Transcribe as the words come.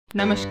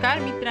नमस्कार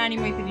मित्र आणि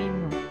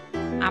मैत्रिणींनो,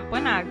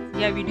 आपण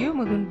आज या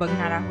व्हिडिओमधून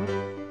बघणार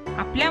आहोत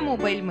आपल्या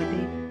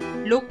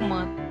मोबाईलमध्ये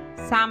लोकमत,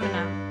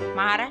 सामना,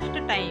 महाराष्ट्र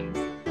टाइम्स,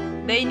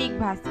 दैनिक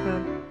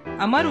भास्कर,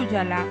 अमर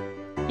उजाला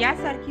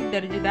यासारखी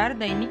दर्जेदार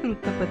दैनिक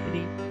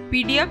वृत्तपत्रे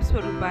PDF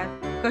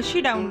स्वरूपात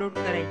कशी डाउनलोड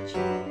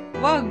करायची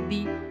व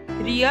अगदी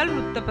रिअल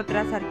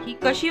वृत्तपत्रासारखी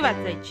कशी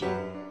वाचायची।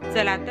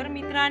 चला तर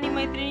मित्र आणि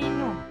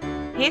मैत्रिणींनो,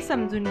 हे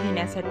समजून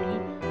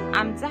घेण्यासाठी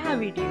आमचा हा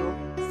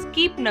व्हिडिओ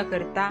स्किप न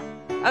करता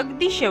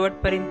अगदी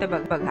शेवटपर्यंत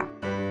बघा।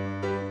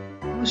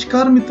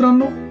 नमस्कार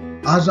मित्रांनो,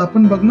 आज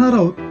आपण बघणार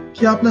आहोत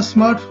की आपल्या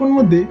स्मार्टफोन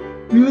मध्ये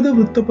विविध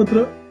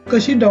वृत्तपत्र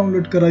कशी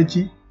डाउनलोड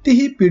करायची,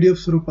 तीही PDF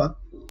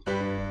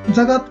स्वरूपात।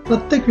 जगात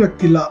प्रत्येक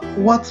व्यक्तीला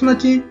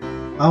वाचनाची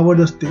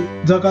आवड असते।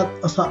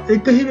 जगात असा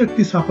एकही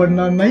व्यक्ती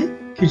सापडणार नाही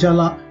की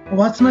ज्याला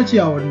वाचनाची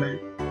आवड नाही।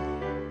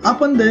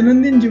 आपण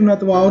दैनंदिन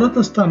जीवनात वावरत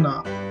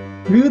असताना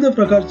विविध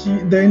प्रकारची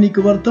दैनिक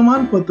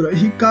वर्तमानपत्र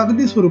ही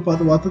कागदी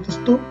स्वरूपात वाचत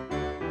असतो,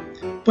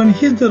 पण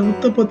ही जर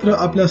वृत्तपत्र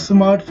आपल्या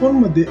स्मार्टफोन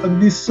मध्ये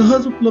अगदी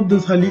सहज उपलब्ध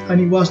झाली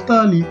आणि वाचता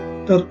आली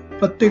तर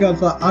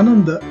प्रत्येकाचा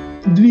आनंद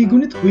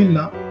द्विगुणित होईल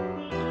ना।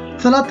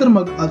 चला तर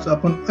मग आज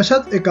आपण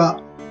अशाच एका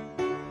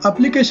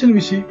ऍप्लिकेशन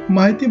विषयी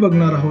माहिती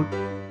बघणार आहोत,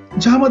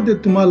 ज्यामध्ये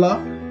तुम्हाला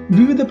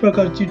विविध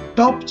प्रकारची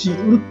टॉपची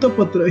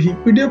वृत्तपत्र ही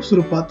PDF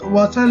स्वरूपात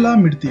वाचायला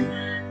मिळतील।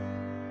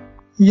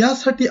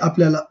 यासाठी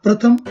आपल्याला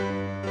प्रथम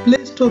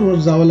प्ले स्टोर वर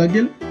जावं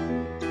लागेल।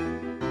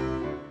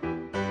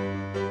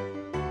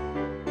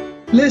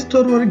 प्ले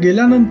स्टोर वर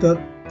गेल्यानंतर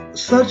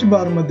सर्च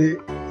बार मध्ये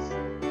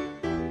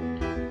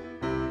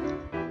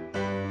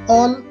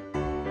ऑल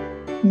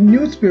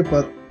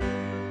न्यूजपेपर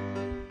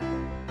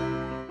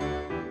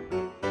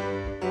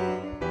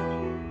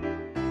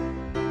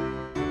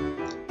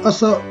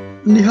असं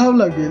लिहावं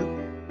लागेल।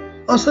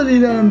 असं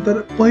लिहिल्यानंतर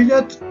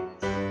पहिल्याच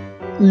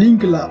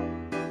लिंकला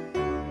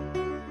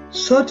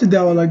सर्च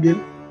द्यावा लागेल।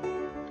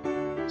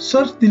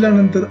 सर्च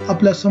दिल्यानंतर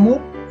आपल्या समोर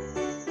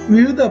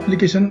विविध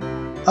ऍप्लिकेशन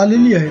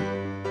आलेली आहेत।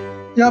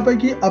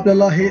 यापैकी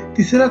आपल्याला हे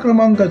तिसऱ्या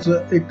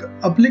क्रमांकाचं एक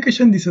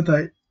ऍप्लिकेशन दिसत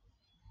आहे,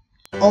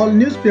 all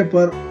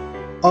newspaper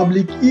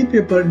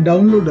 /e-paper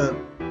downloader.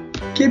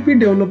 KP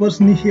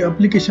डेव्हलपर्सनी हे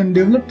ऍप्लिकेशन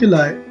डेव्हलप केलं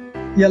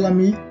आहे। याला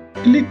मी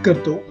क्लिक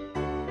करतो।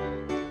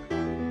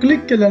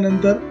 क्लिक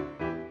केल्यानंतर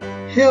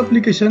हे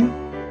ऍप्लिकेशन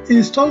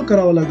इन्स्टॉल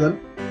करावं लागेल।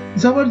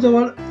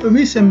 जवळजवळ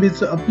 20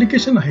 MBचं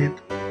ऍप्लिकेशन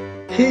आहेत।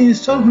 हे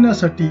इन्स्टॉल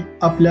होण्यासाठी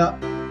आपल्या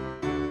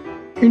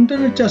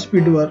इंटरनेटच्या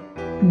स्पीडवर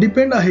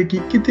डिपेंड आहे की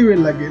किती वेळ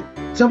लागेल।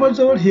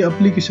 जवळजवळ हे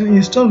ऍप्लिकेशन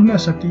इन्स्टॉल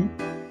होण्यासाठी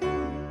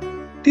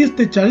 30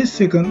 ते 40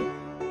 सेकंद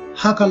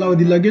हा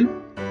कालावधी लागेल।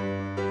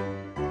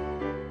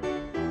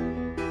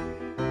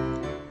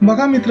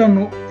 बघा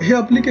मित्रांनो, हे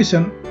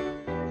ऍप्लिकेशन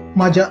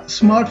माझ्या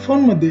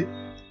स्मार्टफोन मध्ये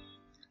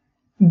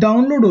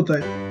डाउनलोड होत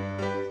आहे।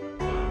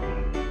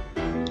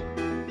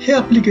 हे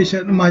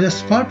ऍप्लिकेशन माझ्या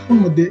स्मार्टफोन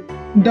मध्ये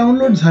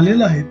डाउनलोड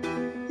झालेलं आहे।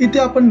 इथे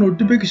आपण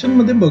नोटिफिकेशन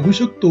मध्ये बघू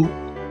शकतो।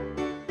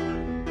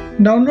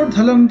 डाउनलोड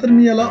झाल्यानंतर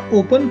मी याला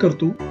ओपन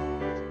करतो।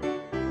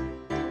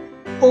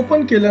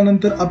 ओपन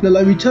केल्यानंतर आपल्याला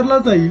विचारला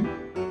जाईल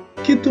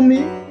की तुम्ही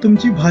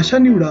तुमची भाषा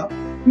निवडा।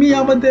 मी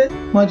यामध्ये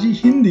माझी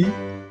हिंदी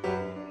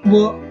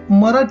व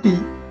मराठी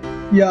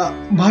या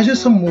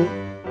भाषेसमोर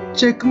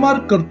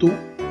चेकमार्क करतो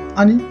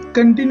आणि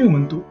कंटिन्यू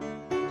म्हणतो।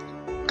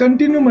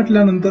 कंटिन्यू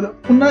म्हटल्यानंतर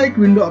पुन्हा एक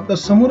विंडो आपल्या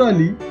समोर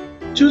आली,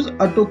 choose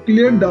auto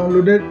clear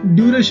downloaded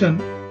duration.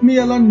 मी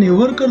याला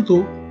नेव्हर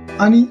करतो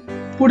आणि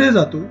पुढे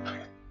जातो।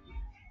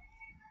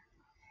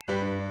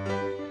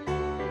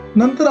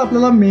 नंतर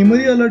आपल्याला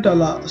मेमरी अलर्ट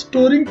आला,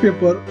 storing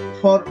paper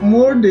for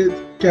more days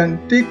can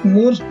take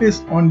more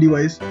space on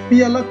device. मी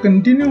याला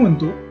कंटिन्यू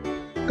म्हणतो।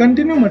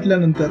 कंटिन्यू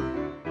म्हटल्यानंतर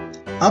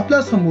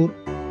आपल्या समोर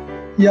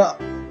या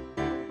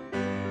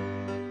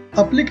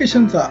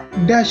ऍप्लिकेशनचा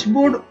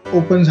डॅशबोर्ड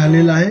ओपन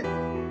झालेला आहे।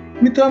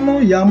 मित्रांनो,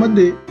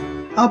 यामध्ये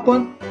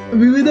आपण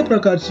विविध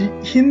प्रकारची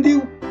हिंदी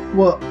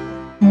व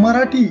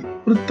मराठी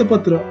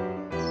वृत्तपत्र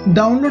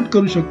डाउनलोड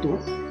करू शकतो।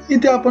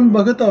 इथे आपण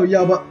बघत आहोत,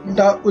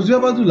 या उजव्या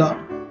बाजूला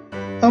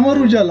अमर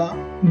उजाला,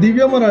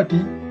 दिव्य मराठी,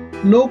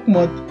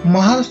 लोकमत,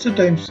 महाराष्ट्र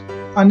टाइम्स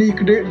आणि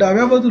इकडे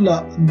डाव्या बाजूला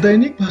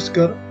दैनिक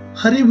भास्कर,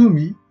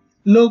 हरिभूमी,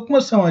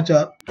 लोकमत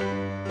समाचार,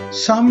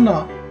 सामना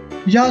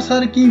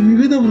यासारखी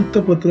विविध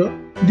वृत्तपत्र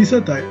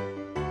दिसत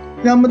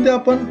आहे। यामध्ये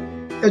आपण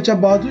याच्या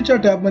बाजूच्या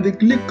टॅबमध्ये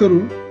क्लिक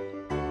करून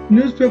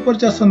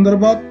न्यूजपेपरच्या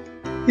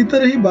संदर्भात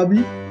इतरही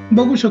बाबी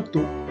बघू शकतो।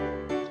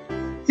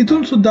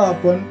 इथून सुद्धा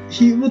आपण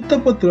ही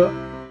वृत्तपत्र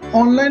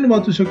ऑनलाईन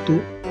वाचू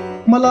शकतो।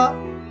 मला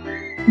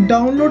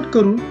डाउनलोड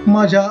करून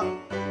माझ्या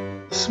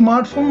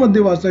स्मार्टफोन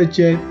मध्ये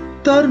वाचायची आहे,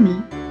 तर मी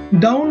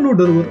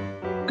डाउनलोडरवर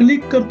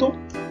क्लिक करतो।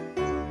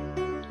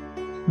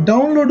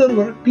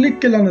 डाउनलोडरवर क्लिक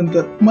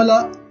केल्यानंतर मला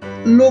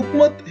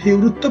लोकमत हे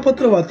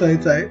वृत्तपत्र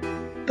वाचायचं आहे,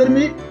 तर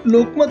मी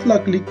लोकमतला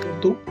क्लिक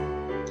करतो।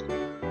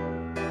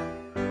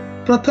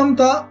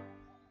 प्रथमतः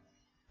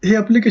हे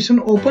ऍप्लिकेशन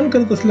ओपन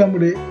करत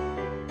असल्यामुळे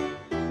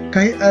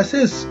काही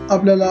ऍसेस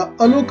आपल्याला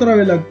अलो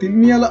करावे लागतील।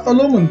 मी याला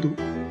अलो म्हणतो।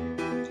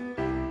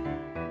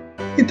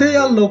 इथे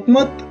या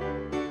लोकमत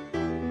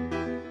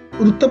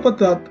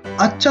वृत्तपत्रात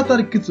आजच्या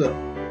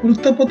तारखेचं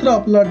वृत्तपत्र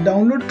आपल्याला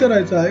डाउनलोड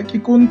करायचं आहे की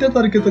कोणत्या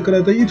तारखेचं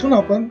करायचं आहे, इथून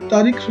आपण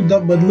तारीख सुद्धा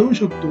बदलवू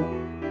शकतो.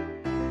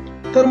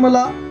 तर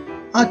मला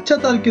आजच्या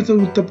तारखेचं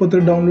वृत्तपत्र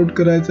डाउनलोड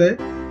करायचं आहे,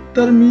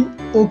 तर मी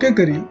ओके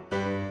करील.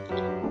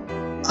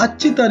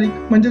 आजची तारीख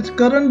म्हणजेच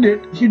करंट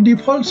डेट ही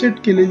डिफॉल्ट सेट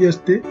केलेली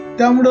असते,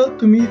 त्यामुळं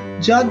तुम्ही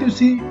ज्या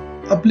दिवशी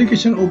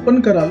ॲप्लिकेशन ओपन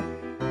कराल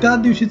त्या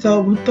दिवशीचा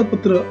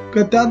वृत्तपत्र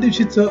किंवा त्या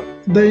दिवशीचं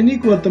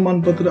दैनिक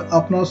वर्तमानपत्र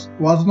आपणास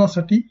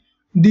वाचण्यासाठी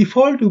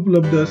डिफॉल्ट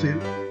उपलब्ध असेल.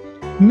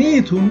 मी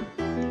इथून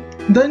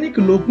दैनिक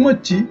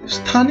लोकमतची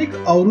स्थानिक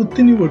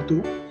आवृत्ती निवडतो.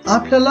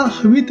 आपल्याला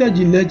हवी त्या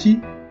जिल्ह्याची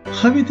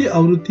हवी ती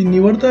आवृत्ती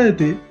निवडता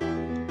येते.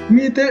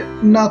 मी इथे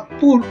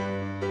नागपूर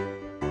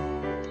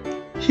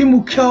ही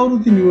मुख्य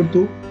आवृत्ती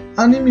निवडतो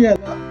आणि मी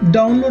याला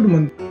डाउनलोड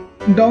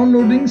म्हणतो.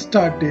 Downloading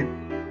started.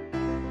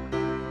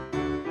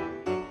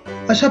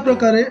 अशा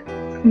प्रकारे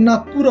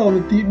नागपूर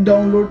आवृत्ती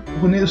डाउनलोड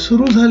होणे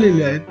सुरू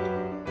झालेले आहेत.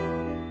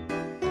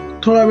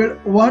 थोडा वेळ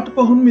वाट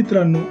पाहून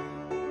मित्रांनो,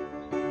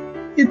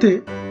 इथे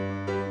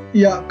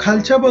या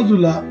खालच्या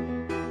बाजूला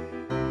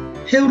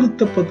हे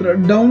वृत्तपत्र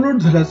डाउनलोड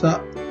झाल्याचा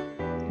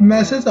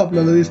मेसेज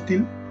आपल्याला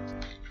दिसतील.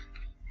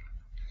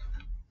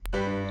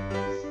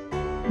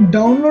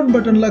 डाउनलोड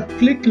बटनला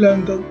क्लिक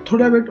केल्यानंतर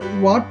थोड्या वेळ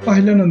वाट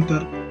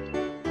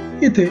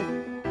पाहिल्यानंतर इथे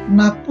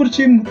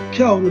नागपूरची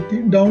मुख्य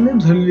आवृत्ती डाउनलोड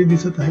झालेली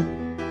दिसत आहे.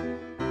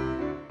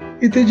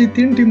 इथे जी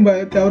 3 टिंब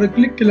आहे त्यावर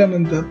क्लिक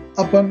केल्यानंतर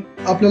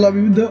आपल्याला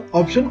विविध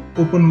ऑप्शन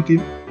ओपन होतील.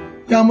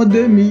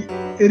 यामध्ये मी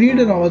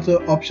रीड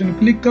नावाचं ऑप्शन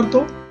क्लिक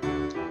करतो.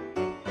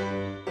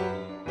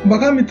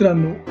 बघा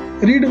मित्रांनो,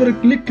 रीड वर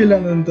क्लिक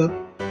केल्यानंतर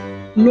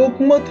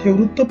लोकमत हे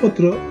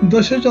वृत्तपत्र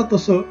जसंच्या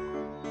तसं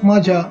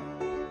माझ्या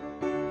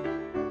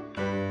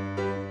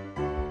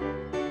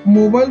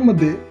मोबाईल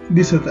मध्ये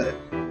दिसत आहे.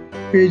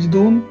 पेज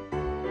 2,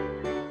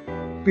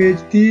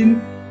 पेज 3,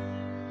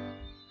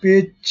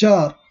 पेज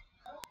 4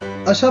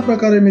 अशा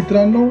प्रकारे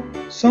मित्रांनो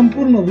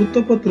संपूर्ण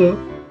वृत्तपत्र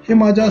हे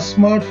माझ्या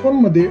स्मार्टफोन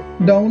मध्ये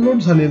डाउनलोड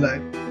झालेलं आहे.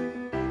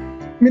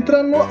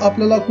 मित्रांनो,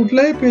 आपल्याला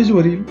कुठल्याही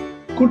पेजवरील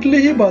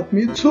कुठलीही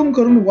बातमी झूम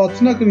करून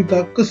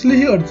वाचण्याकरिता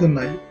कसलीही अडचण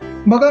नाही.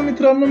 बघा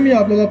मित्रांनो, मी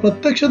आपल्याला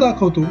प्रत्यक्ष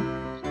दाखवतो.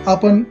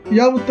 आपण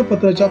या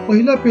वृत्तपत्राच्या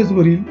पहिल्या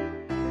पेजवरील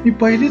मी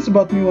पहिलीच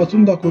बातमी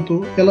वाचून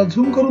दाखवतो. याला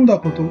झूम करून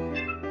दाखवतो.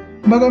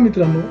 बघा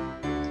मित्रांनो,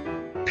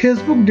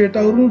 फेसबुक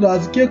डेटावरून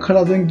राजकीय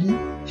खडाजंगी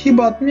ही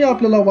बातमी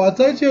आपल्याला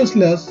वाचायची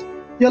असल्यास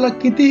याला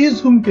कितीही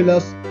झूम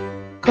केल्यास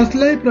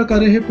कसल्याही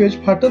प्रकारे हे पेज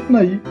फाटत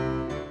नाही.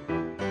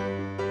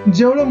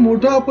 जेवढं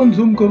मोठं आपण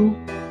झूम करू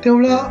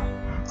तेवढा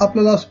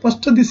आपल्याला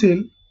स्पष्ट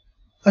दिसेल.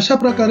 अशा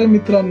प्रकारे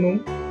मित्रांनो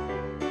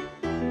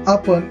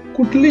आपण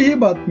कुठलीही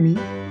बातमी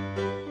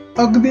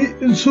अगदी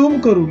झूम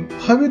करून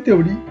हवी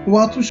तेवढी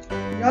वाचू शकतो.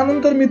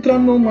 यानंतर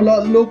मित्रांनो मला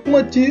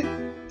लोकमतची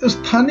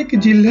स्थानिक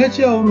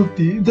जिल्ह्याची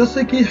आवृत्ती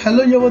जसे की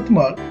हॅलो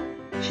यवतमाळ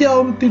ही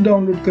आवृत्ती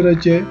डाउनलोड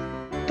करायची आहे.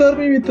 तर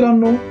मी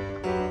मित्रांनो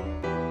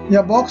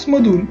या बॉक्स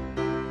मधून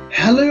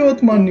हॅलो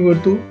यवतमाळ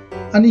निवडतो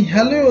आणि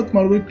हॅलो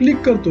यवतमाळवर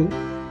क्लिक करतो.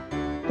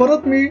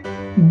 परत मी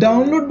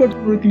डाउनलोड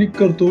बटनवर क्लिक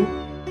करतो.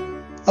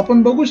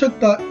 आपण बघू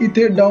शकता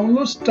इथे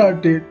डाउनलोड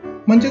स्टार्टेड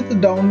म्हणजे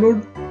डाउनलोड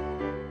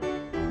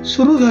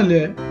सुरू झाले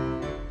आहे.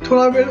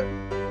 थोडा वेळ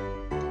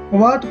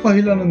वाट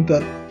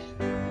पाहिल्यानंतर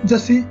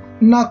जशी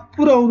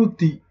नागपूर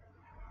आवृत्ती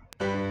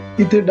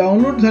इथे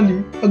डाउनलोड झाली,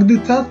 अगदी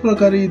त्याच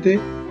प्रकारे इथे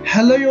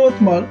हॅलो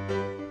यवतमाळ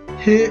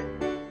हे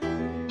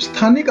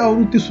स्थानिक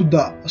आवृत्ती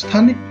सुद्धा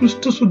स्थानिक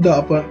पृष्ठ सुद्धा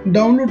आपण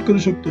डाउनलोड करू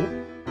शकतो.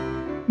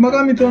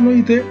 बघा मित्रांनो,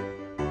 इथे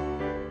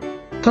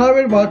थोडा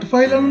वेळ वाट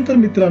पाहिल्यानंतर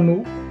मित्रांनो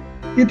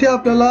इथे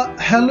आपल्याला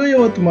हॅलो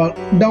यवतमाळ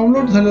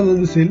डाउनलोड झालेला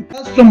दिसेल.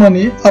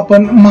 त्याचप्रमाणे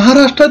आपण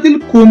महाराष्ट्रातील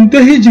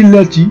कोणत्याही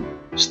जिल्ह्याची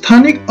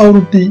स्थानिक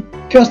आवृत्ती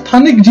किंवा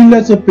स्थानिक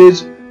जिल्ह्याचं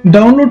पेज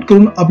डाउनलोड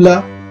करून आपल्या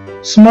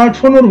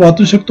स्मार्टफोनवर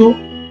वाचू शकतो.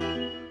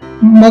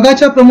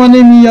 मगाच्या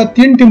प्रमाणे मी या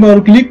 3 टिंबावर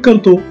क्लिक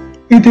करतो.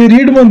 इथे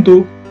रीड म्हणतो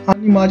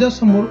आणि माझ्या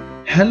समोर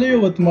हॅलो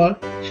यवतमाळ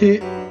हे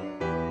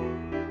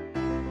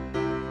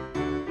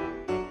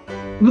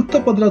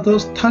वृत्तपत्राचं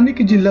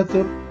स्थानिक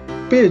जिल्ह्याचं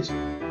पेज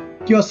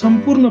किंवा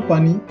संपूर्ण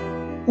पानी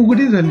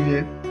उघडी झाली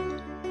आहे.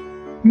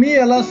 मी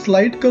याला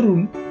स्लाइड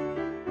करून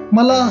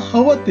मला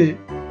हवं ते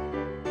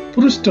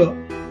पृष्ठ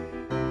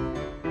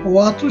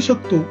वाचू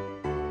शकतो.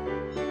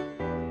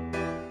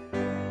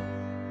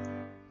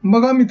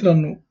 बघा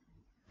मित्रांनो,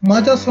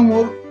 माझ्या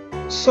समोर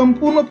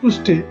संपूर्ण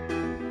पृष्ठे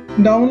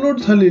डाउनलोड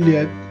झालेली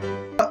आहेत.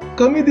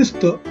 कमी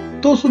दिसतं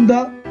तो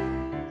सुद्धा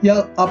या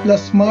आपल्या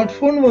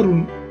स्मार्टफोन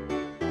वरून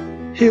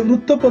हे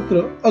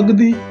वृत्तपत्र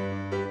अगदी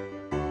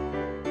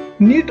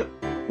नीट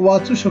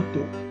वाचू शकतो.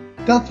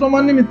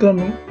 त्याचप्रमाणे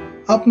मित्रांनो,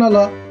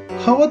 आपणाला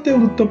हवं ते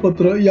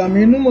वृत्तपत्र या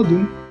मेनू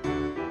मधून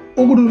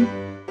उघडून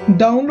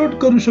डाउनलोड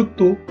करू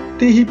शकतो,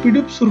 तेही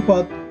PDF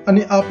स्वरूपात,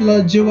 आणि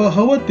आपल्याला जेव्हा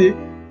हवं ते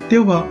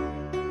तेव्हा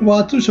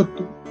वाचू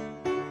शकतो.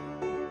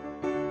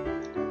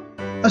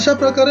 अशा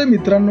प्रकारे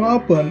मित्रांनो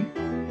आपण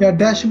या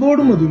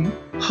डॅशबोर्ड मधून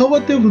हवं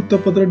ते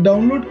वृत्तपत्र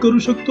डाउनलोड करू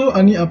शकतो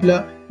आणि आपल्या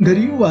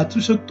घरी वाचू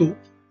शकतो.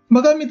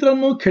 बघा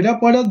मित्रांनो,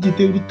 खेड्यापाड्यात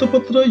जिथे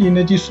वृत्तपत्र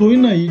येण्याची सोय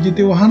नाही,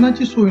 जिथे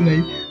वाहनाची सोय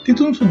नाही,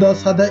 तिथून सुद्धा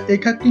साध्या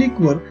एका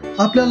क्लिकवर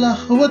आपल्याला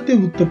हवं ते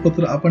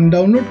वृत्तपत्र आपण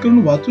डाउनलोड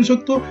करून वाचू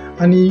शकतो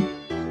आणि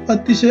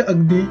अतिशय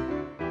अगदी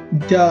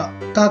त्या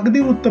कागदी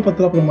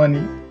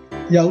वृत्तपत्राप्रमाणे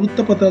या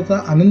वृत्तपत्राचा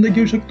आनंद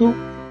घेऊ शकतो।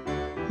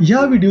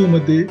 या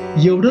व्हिडिओमध्ये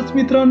एवढंच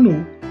मित्रांनो,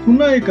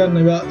 पुन्हा एका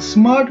नव्या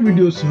स्मार्ट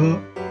व्हिडिओसह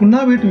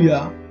पुन्हा भेटूया।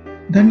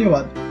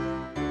 धन्यवाद।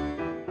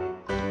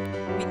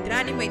 मित्र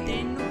आणि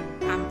मैत्रिणींनो,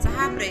 आमचा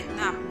हा प्रयत्न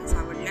आपल्यास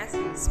आवडल्यास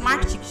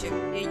स्मार्ट शिक्षक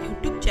या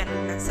यूट्यूब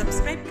चॅनलला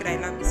सबस्क्राईब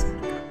करायला विसरू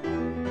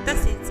नका।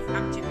 तसेच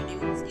आमचे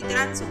व्हिडिओज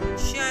इतरांसोबत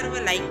शेअर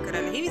व लाईक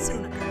करायलाही विसरू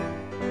नका।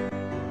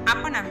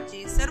 आपण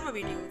आमचे सर्व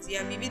व्हिडिओज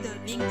या विविध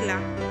लिंकला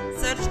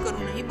सर्च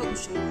करूनही बघू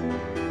शकतो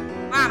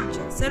व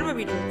आमच्या सर्व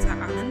व्हिडिओचा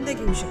आनंद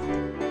घेऊ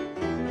शकतो।